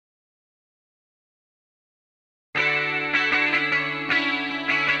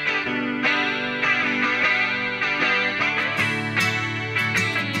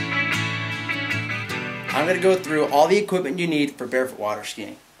going to go through all the equipment you need for barefoot water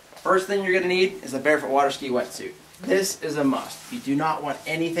skiing. First thing you're going to need is a barefoot water ski wetsuit. This is a must. You do not want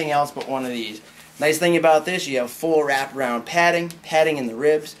anything else but one of these. Nice thing about this, you have full wraparound padding, padding in the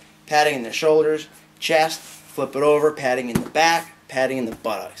ribs, padding in the shoulders, chest, flip it over, padding in the back, padding in the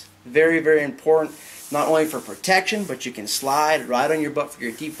buttocks. Very, very important, not only for protection, but you can slide right on your butt for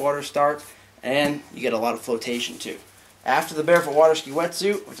your deep water starts, and you get a lot of flotation too. After the barefoot water ski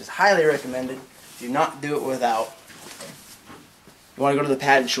wetsuit, which is highly recommended, do not do it without. You want to go to the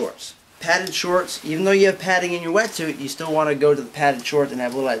padded shorts. Padded shorts, even though you have padding in your wetsuit, you still want to go to the padded shorts and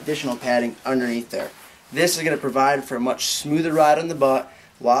have a little additional padding underneath there. This is going to provide for a much smoother ride on the butt,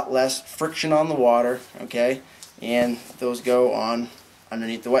 a lot less friction on the water, okay? And those go on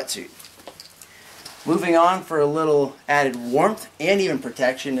underneath the wetsuit. Moving on for a little added warmth and even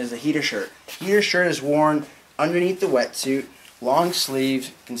protection is a heater shirt. Heater shirt is worn underneath the wetsuit, long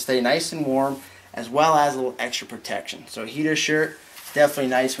sleeves, can stay nice and warm, as well as a little extra protection. So a heater shirt, definitely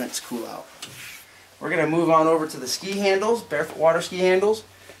nice when it's cool out. We're going to move on over to the ski handles, barefoot water ski handles.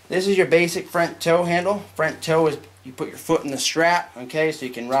 This is your basic front toe handle. Front toe is you put your foot in the strap, okay, so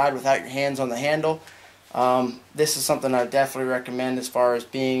you can ride without your hands on the handle. This is something I definitely recommend as far as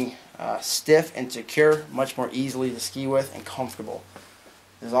being stiff and secure, much more easily to ski with and comfortable.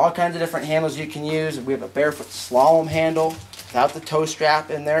 There's all kinds of different handles you can use. We have a barefoot slalom handle without the toe strap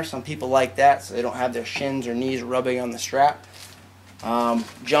in there. Some people like that so they don't have their shins or knees rubbing on the strap.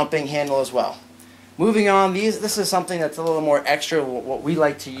 Jumping handle as well. Moving on, this is something that's a little more extra. What we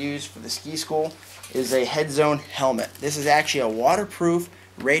like to use for the ski school is a head zone helmet. This is actually a waterproof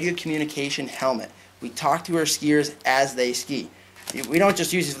radio communication helmet. We talk to our skiers as they ski. We don't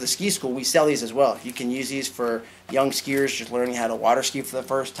just use these for the ski school, we sell these as well. You can use these for young skiers just learning how to water ski for the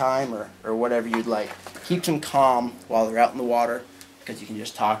first time or whatever you'd like. Keeps them calm while they're out in the water because you can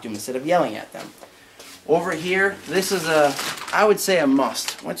just talk to them instead of yelling at them. Over here, this is I would say a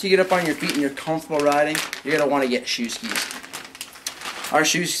must. Once you get up on your feet and you're comfortable riding, you're going to want to get shoe skis. Our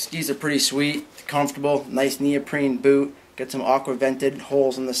shoe skis are pretty sweet, comfortable, nice neoprene boot, got some aqua vented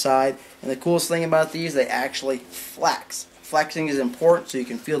holes on the side, and the coolest thing about these, they actually flex. Flexing is important so you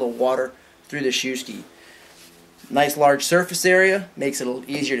can feel the water through the shoe ski. Nice large surface area, makes it a little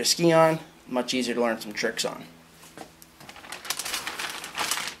easier to ski on, much easier to learn some tricks on.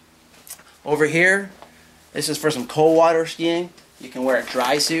 Over here, this is for some cold water skiing. You can wear a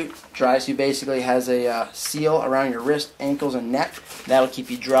dry suit. Dry suit basically has a seal around your wrist, ankles, and neck. That'll keep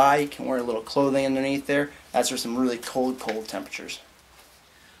you dry. You can wear a little clothing underneath there. That's for some really cold temperatures.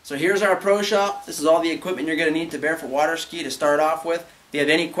 So here's our pro shop. This is all the equipment you're going to need to barefoot water ski to start off with. If you have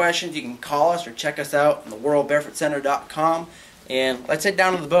any questions, you can call us or check us out on the worldbarefoottcenter.com. And let's head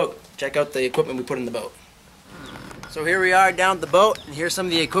down to the boat. Check out the equipment we put in the boat. So here we are down at the boat, and here's some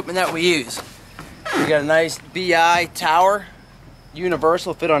of the equipment that we use. We got a nice BI tower,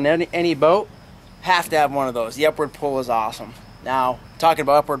 universal, fit on any boat. Have to have one of those. The upward pull is awesome. Now, talking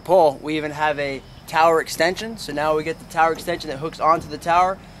about upward pull, we even have a tower extension. So now we get the tower extension that hooks onto the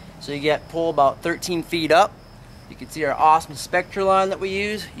tower. So you get pull about 13 feet up. You can see our awesome Spectra line that we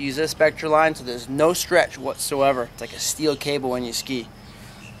use. Use this Spectra line so there's no stretch whatsoever. It's like a steel cable when you ski.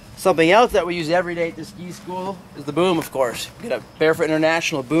 Something else that we use every day at the ski school is the boom, of course. We got a Barefoot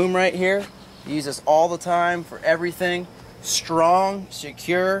International boom right here. We use this all the time for everything. Strong,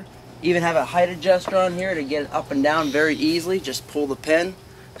 secure. Even have a height adjuster on here to get it up and down very easily. Just pull the pin,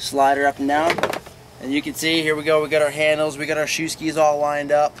 slide her up and down. And you can see, here we go, we got our handles, we got our shoe skis all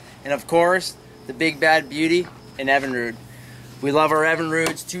lined up. And of course, the big bad beauty, an Evinrude. We love our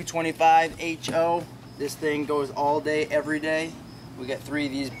Evinrudes 225 HO. This thing goes all day, every day. We got 3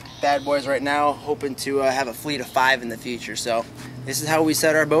 of these bad boys right now, hoping to have a fleet of 5 in the future. So this is how we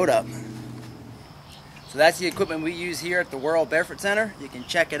set our boat up. So that's the equipment we use here at the World Barefoot Center. You can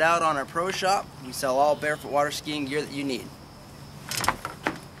check it out on our pro shop. We sell all barefoot water skiing gear that you need.